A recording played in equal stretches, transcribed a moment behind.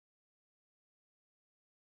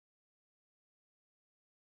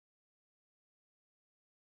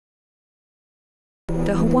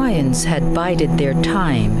The Hawaiians had bided their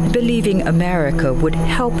time, believing America would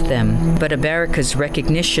help them, but America's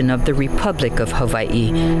recognition of the Republic of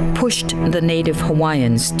Hawaii pushed the native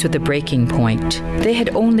Hawaiians to the breaking point. They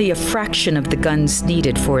had only a fraction of the guns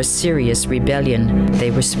needed for a serious rebellion.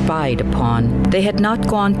 They were spied upon. They had not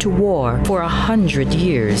gone to war for 100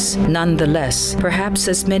 years. Nonetheless, perhaps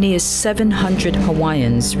as many as 700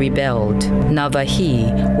 Hawaiians rebelled.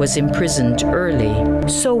 Navahi was imprisoned early.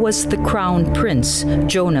 So was the Crown Prince,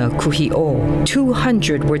 Jonah Kuhi'o.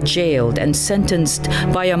 200 were jailed and sentenced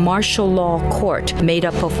by a martial law court made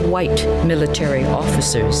up of white military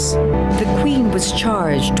officers. The Queen was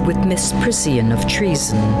charged with misprision of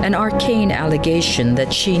treason, an arcane allegation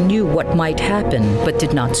that she knew what might happen but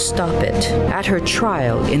did not stop it. At her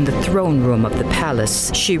trial in the throne room of the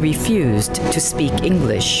palace, she refused to speak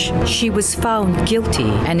English. She was found guilty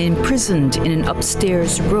and imprisoned in an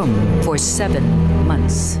upstairs room for 7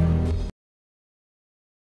 months.